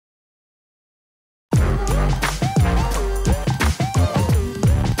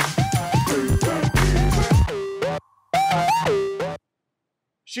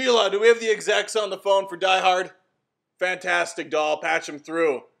Sheila, do we have the execs on the phone for Die Hard? Fantastic, doll. Patch them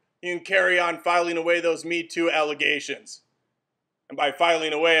through. You can carry on filing away those Me Too allegations. And by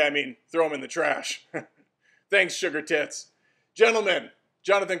filing away, I mean throw them in the trash. Thanks, sugar tits. Gentlemen,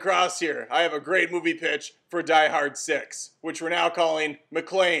 Jonathan Cross here. I have a great movie pitch for Die Hard 6, which we're now calling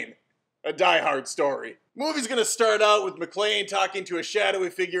McClane, a Die Hard story. Movie's gonna start out with McClane talking to a shadowy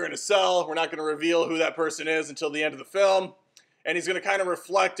figure in a cell. We're not gonna reveal who that person is until the end of the film. And he's gonna kind of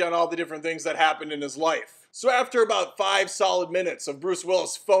reflect on all the different things that happened in his life. So after about 5 solid minutes of Bruce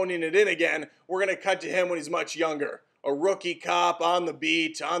Willis phoning it in again, we're gonna cut to him when he's much younger. A rookie cop on the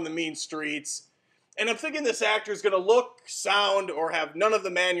beat, on the mean streets. And I'm thinking this actor is gonna look, sound, or have none of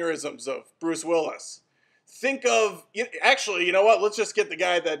the mannerisms of Bruce Willis. Think of, actually, you know what? Let's just get the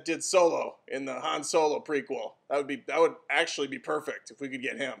guy that did Solo in the Han Solo prequel. That would actually be perfect if we could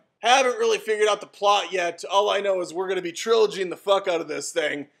get him. Haven't really figured out the plot yet. All I know is we're going to be trilogying the fuck out of this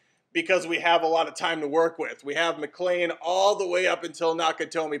thing because we have a lot of time to work with. We have McClane all the way up until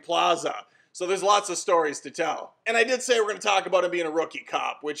Nakatomi Plaza. So there's lots of stories to tell. And I did say we're going to talk about him being a rookie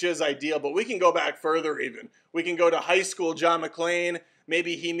cop, which is ideal, but we can go back further even. We can go to high school John McClane.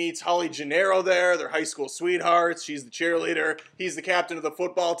 Maybe he meets Holly Gennaro there. They're high school sweethearts. She's the cheerleader. He's the captain of the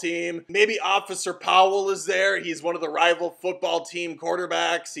football team. Maybe Officer Powell is there. He's one of the rival football team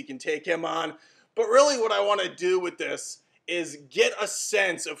quarterbacks. He can take him on. But really what I want to do with this is get a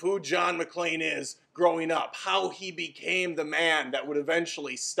sense of who John McClane is growing up, how he became the man that would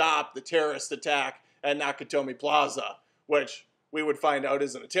eventually stop the terrorist attack at Nakatomi Plaza, which we would find out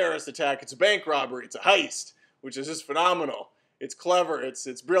isn't a terrorist attack, it's a bank robbery, it's a heist, which is just phenomenal. It's clever,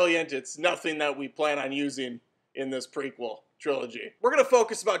 it's brilliant, it's nothing that we plan on using in this prequel trilogy. We're going to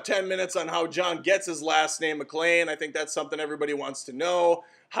focus about 10 minutes on how John gets his last name McClane. I think that's something everybody wants to know,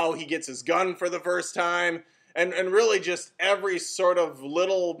 how he gets his gun for the first time, and really just every sort of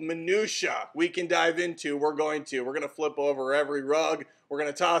little minutia we can dive into, we're going to. We're going to flip over every rug, we're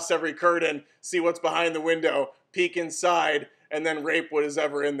going to toss every curtain, see what's behind the window, peek inside, and then rape what is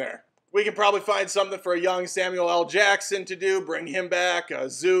ever in there. We can probably find something for a young Samuel L. Jackson to do, bring him back,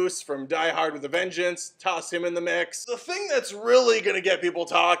 Zeus from Die Hard with a Vengeance, toss him in the mix. The thing that's really going to get people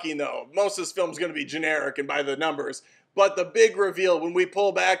talking though, most of this film's going to be generic and by the numbers, but the big reveal when we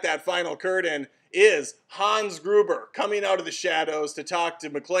pull back that final curtain is Hans Gruber coming out of the shadows to talk to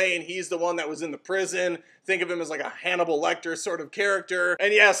McClane. He's the one that was in the prison. Think of him as like a Hannibal Lecter sort of character.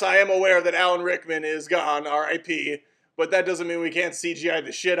 And yes, I am aware that Alan Rickman is gone, R.I.P., but that doesn't mean we can't CGI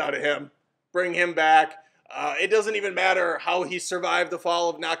the shit out of him. Bring him back. It doesn't even matter how he survived the fall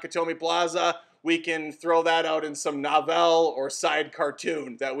of Nakatomi Plaza. We can throw that out in some novel or side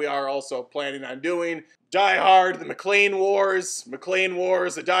cartoon that we are also planning on doing. Die Hard, the McClane Wars,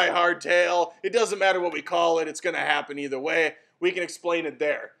 a Die Hard tale. It doesn't matter what we call it, it's going to happen either way. We can explain it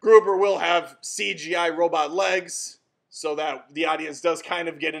there. Gruber will have CGI robot legs, so that the audience does kind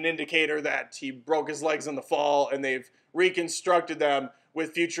of get an indicator that he broke his legs in the fall and they've reconstructed them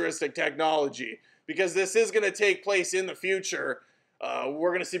with futuristic technology. Because this is going to take place in the future. We're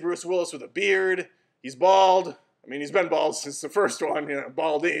going to see Bruce Willis with a beard. He's bald. I mean, he's been bald since the first one,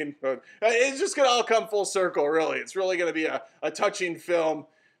 balding. But it's just going to all come full circle, really. It's really going to be a touching film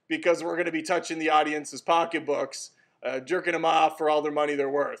because we're going to be touching the audience's pocketbooks, jerking them off for all their money they're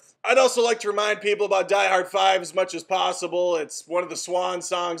worth. I'd also like to remind people about Die Hard 5 as much as possible. It's one of the swan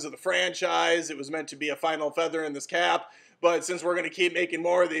songs of the franchise. It was meant to be a final feather in this cap. But since we're going to keep making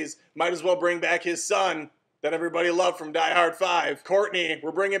more of these, might as well bring back his son that everybody loved from Die Hard 5. Courtney.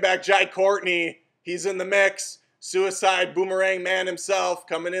 We're bringing back Jai Courtney. He's in the mix. Suicide Boomerang Man himself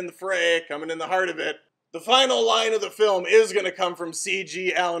coming in the fray, coming in the heart of it. The final line of the film is going to come from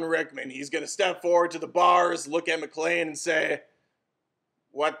CG Alan Rickman. He's going to step forward to the bars, look at McClane and say,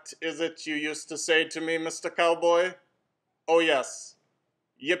 "What is it you used to say to me, Mr. Cowboy? Oh yes,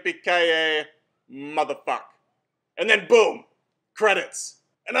 yippee-ki-yay, motherfuck." And then boom, credits.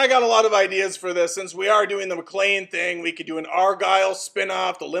 And I got a lot of ideas for this. Since we are doing the McClane thing, we could do an Argyle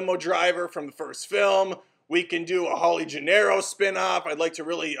spin-off, the limo driver from the first film. We can do a Holly Gennaro spin-off. I'd like to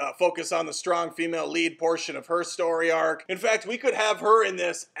really focus on the strong female lead portion of her story arc. In fact, we could have her in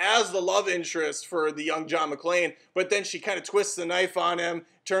this as the love interest for the young John McClane, but then she kind of twists the knife on him.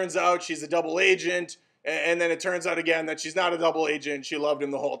 Turns out she's a double agent, and then it turns out again that she's not a double agent. She loved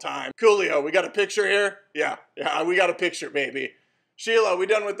him the whole time. Coolio, we got a picture here? Yeah, we got a picture, baby. Sheila, we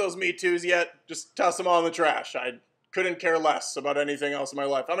done with those Me Too's yet? Just toss them all in the trash. I couldn't care less about anything else in my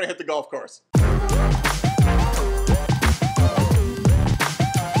life. I'm gonna hit the golf course.